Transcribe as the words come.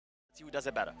see who does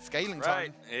it better. Scaling Right,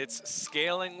 time. it's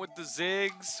scaling with the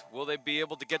Ziggs. Will they be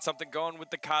able to get something going with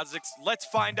the Kazakhs? Let's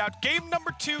find out. Game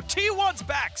number 2, T1's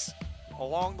backs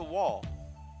along the wall.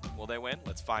 Will they win?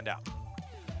 Let's find out.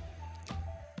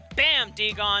 Bam,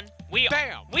 Degon. We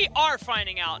Bam! are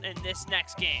finding out in this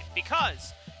next game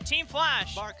because Team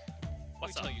Flash. Mark,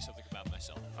 What's let up? me tell you something about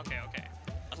myself. Okay, okay.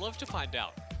 I'd love to find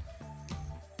out.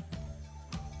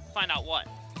 Find out what?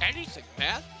 Anything,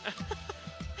 man.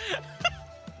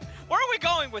 Where are we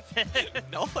going with this?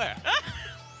 Nowhere.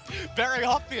 Very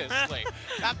obviously.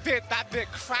 that bit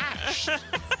crashed.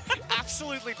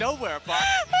 Absolutely nowhere, Mark.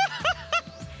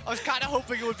 I was kind of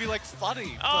hoping it would be like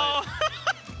funny, Oh,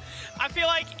 I feel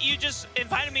like you just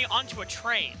invited me onto a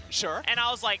train. but sure. And I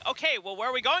was like, okay, well, where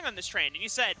are we going on this train? And you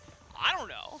said, I don't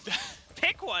know.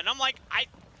 Pick one. I'm like, I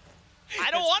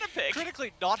don't want to pick.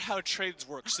 Critically, not how trains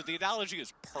work, so the analogy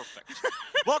is perfect.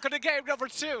 Welcome to game number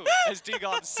 2. As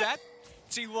Degon said,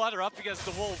 T1 are up against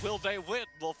the wall. Will they win?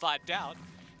 We'll find out.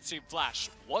 Team Flash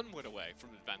 1 win away from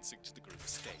advancing to the group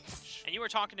stage. And you were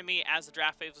talking to me as the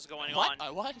draft phase was going What? on. I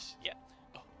was? Yeah.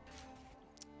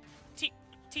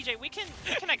 TJ, we can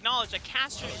acknowledge that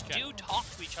casters Okay. do talk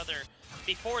to each other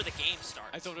before the game starts.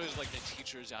 I thought it was like the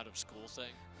teachers out of school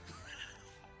thing.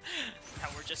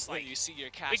 That we're just When like, you see your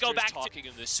we casters go back talking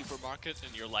in the supermarket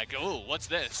and you're like, oh, what's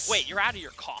this? wait, you're out of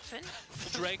your coffin?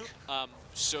 Drake,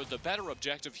 so the better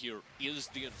objective here is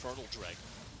the Infernal Drake.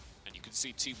 And you can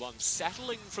see T1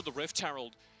 settling for the Rift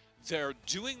Herald. They're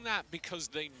doing that because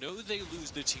they know they lose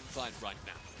the team fight right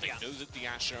now. They know that the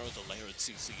Ash Arrow, the layered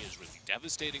CC, is really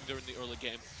devastating during the early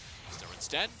game. So they're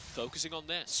instead focusing on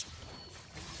this.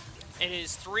 It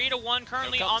is 3-1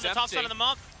 currently Here on comes the top Empty. side of the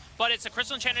map, but it's a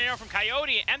Crystal Enchanted Arrow from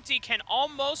Coyote. Empty can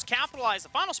almost capitalize the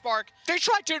final spark. They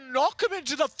tried to knock him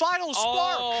into the final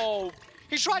spark! Oh,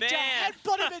 He tried to man.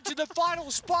 headbutt him into the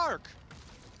final spark!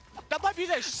 That might be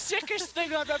the sickest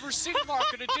thing I've ever seen, Mark,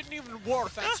 and it didn't even work.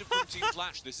 Offensive from Team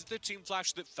Flash. This is the Team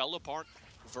Flash that fell apart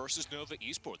versus Nova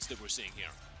Esports that we're seeing here.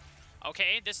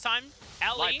 okay, this time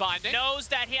Ellie Light binding. knows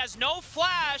that he has no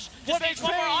flash. One Just needs HP.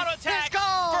 one more auto attack. He's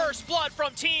gone. First blood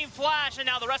from Team Flash, and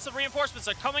now the rest of the reinforcements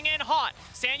are coming in hot.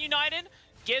 Stand United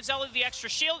gives Ellie the extra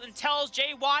shield and tells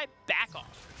JY back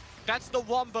off. That's the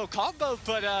Wombo combo,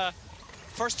 but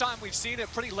first time we've seen it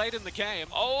pretty late in the game.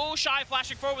 Oh, Shy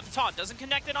flashing forward with the taunt. Doesn't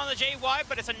connect it on the JY,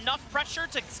 but it's enough pressure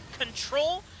to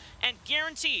control and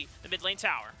guarantee the mid lane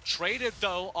tower. Traded,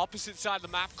 though, opposite side of the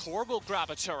map. Core will grab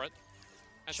a turret.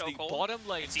 As the Chokehold. bottom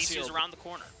lane Zisu's around the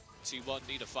corner. T1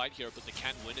 need a fight here, but they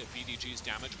can win it. VDG's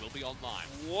damage will be online.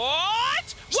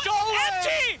 What? Stolen!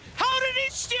 Empty! How did he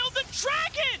steal the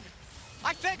dragon?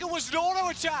 I think it was an auto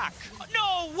attack.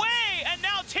 No way! And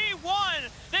now T1,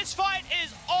 this fight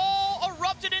is all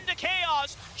erupted into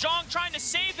chaos. Zhong trying to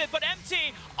save it, but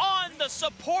Empty on the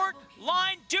support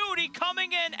line duty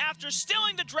coming in after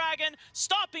stealing the dragon,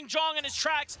 stopping Zhong in his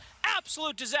tracks.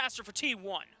 Absolute disaster for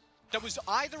T1. That was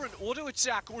either an auto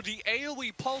attack or the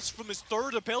AoE pulse from his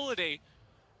third ability.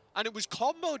 And it was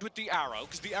comboed with the arrow,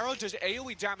 because the arrow does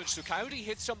AoE damage, so Coyote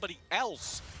hit somebody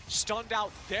else, stunned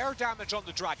out their damage on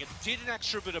the dragon, did an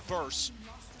extra bit of burst,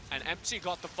 and Empty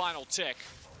got the final tick.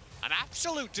 An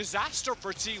absolute disaster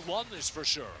for T1 is for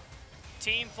sure.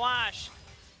 Team Flash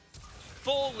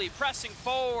fully pressing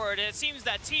forward, and it seems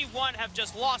that T1 have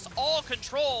just lost all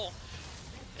control.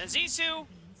 And Zissou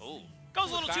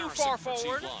goes a little too far Embarrassing for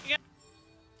forward. T1. Yeah.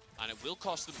 And it will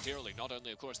cost them dearly, not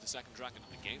only, of course, the second dragon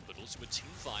in the game, but also a team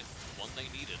fight, one they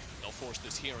needed. They'll force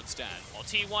this here instead. Well,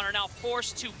 T1 are now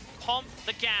forced to pump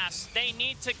the gas. They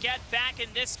need to get back in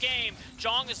this game.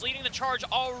 Zhong is leading the charge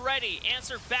already,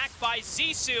 answered back by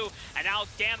Zissou, and now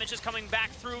damage is coming back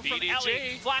through from VDG.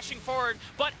 Ellie, flashing forward,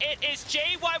 but it is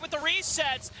JY with the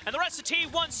resets, and the rest of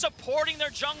T1 supporting their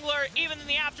jungler, even in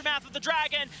the aftermath of the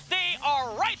dragon. They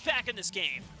are right back in this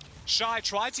game. Shy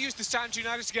tried to use the Stand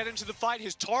United to get into the fight.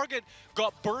 His target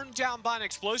got burned down by an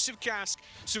explosive cask,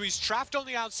 so he's trapped on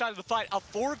the outside of the fight. A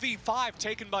 4v5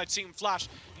 taken by Team Flash.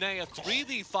 Nay, a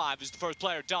 3v5 as the first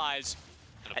player dies.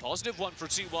 And a positive one for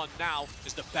T1 now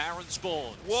as the Baron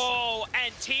spawns. Whoa,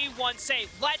 and T1 say,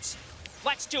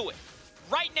 let's do it.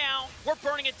 Right now, we're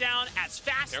burning it down as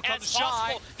fast Here as comes Shy.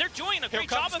 possible. They're doing a great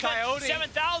job comes of Coyote. it.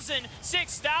 7,000,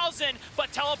 6,000,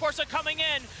 but teleports are coming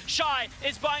in. Shy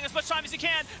is buying as much time as he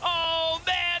can. Oh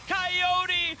man,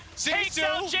 Coyote takes Zissou.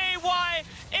 out JY.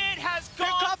 It has gone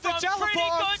come the from pretty good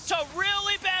teleports. to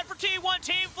really bad for T1.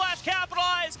 Team Flash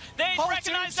capitalize. They Whole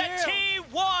recognize that team's here.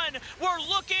 T1 were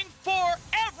looking for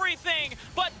everything,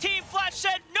 but Team Flash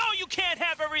said, no, you can't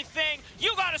have everything.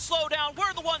 You gotta slow down.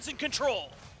 We're the ones in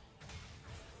control.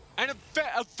 And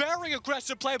a very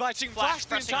aggressive play by Team Flash.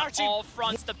 The Pressing entire on team. all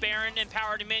fronts, the Baron and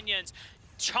Power Dominions.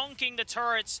 chunking the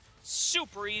turrets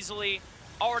super easily.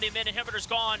 Already mid inhibitors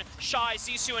gone. Shy,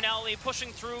 Zissou, and Ellie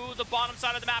pushing through the bottom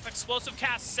side of the map. Explosive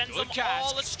cast sends them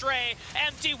all astray.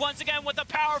 Empty once again with a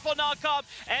powerful knock-up.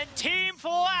 And Team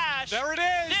Flash. There it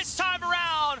is. This time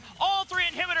around, all 3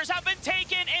 inhibitors have been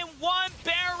taken in one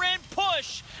Baron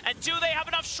push. And do they have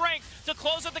enough strength to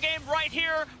close up the game right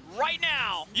here, right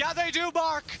now? Yeah, they do,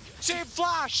 Mark. Team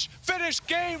Flash finish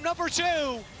game number 2.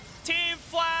 Team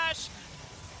Flash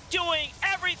doing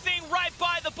everything right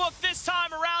by the book this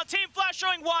time around. Team Flash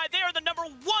showing why they are the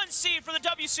 #1 seed for the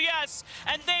WCS,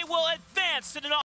 and they will advance to the